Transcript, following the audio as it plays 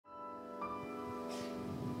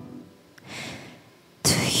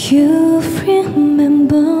you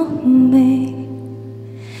remember me,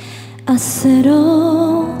 I sat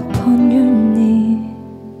upon your knee.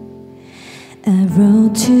 I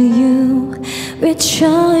wrote to you with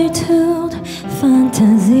childhood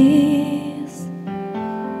fantasies,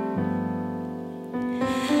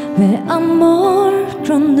 where I'm more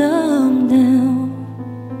grown up now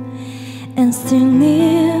and still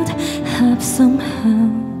need help somehow.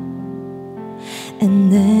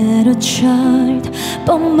 And not a child,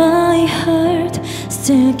 but my heart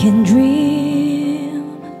still can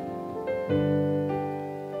dream.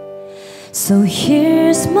 So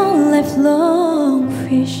here's my lifelong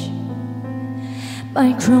wish,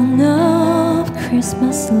 my grown-up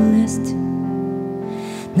Christmas list.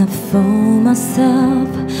 Not for myself,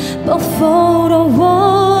 but for the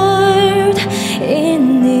world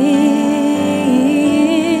in need.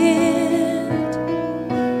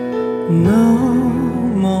 No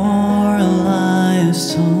more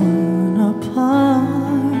lives torn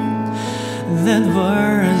apart, that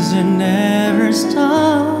wars you never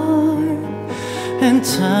start, and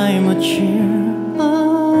time would cheer hearts,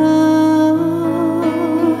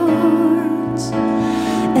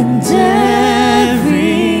 and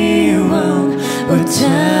everyone would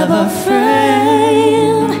have a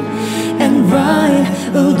friend, and right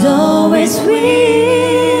would always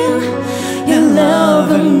win. Your love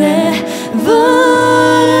will never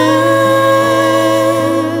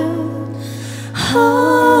end.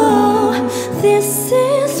 Oh, this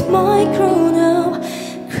is my grown-up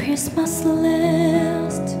Christmas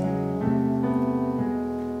list.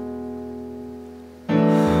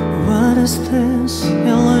 What is this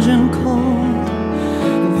illusion called?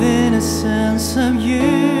 The innocence of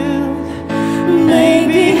youth.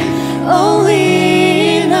 Maybe only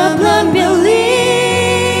in a blind belief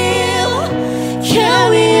can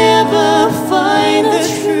we ever find the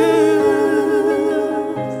truth.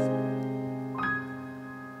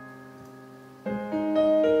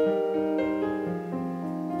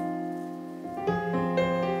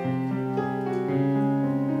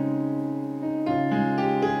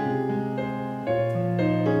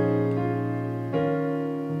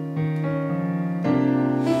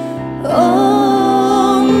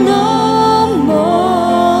 Oh, no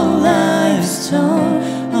more lives torn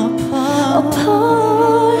apart.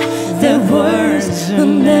 The words will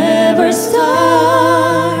never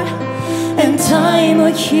start, and time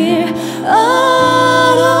will hear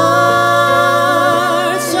our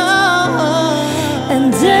hearts.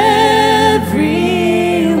 And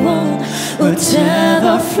everyone will tell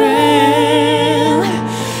a friend,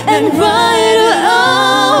 and right will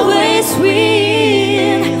always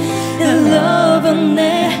win. The love will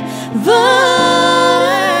never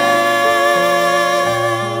end.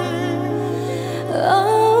 Oh,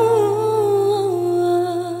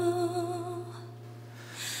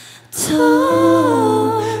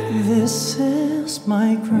 This is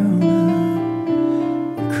my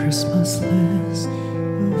grown-up Christmas list.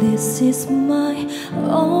 this is my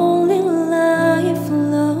only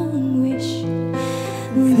lifelong wish.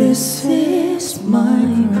 This is my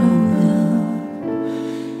grown-up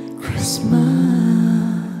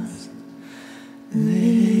Christmas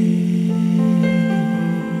list.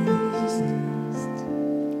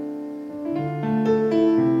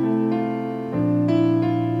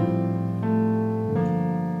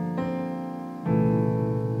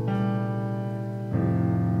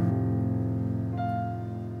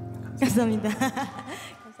 감사합니다.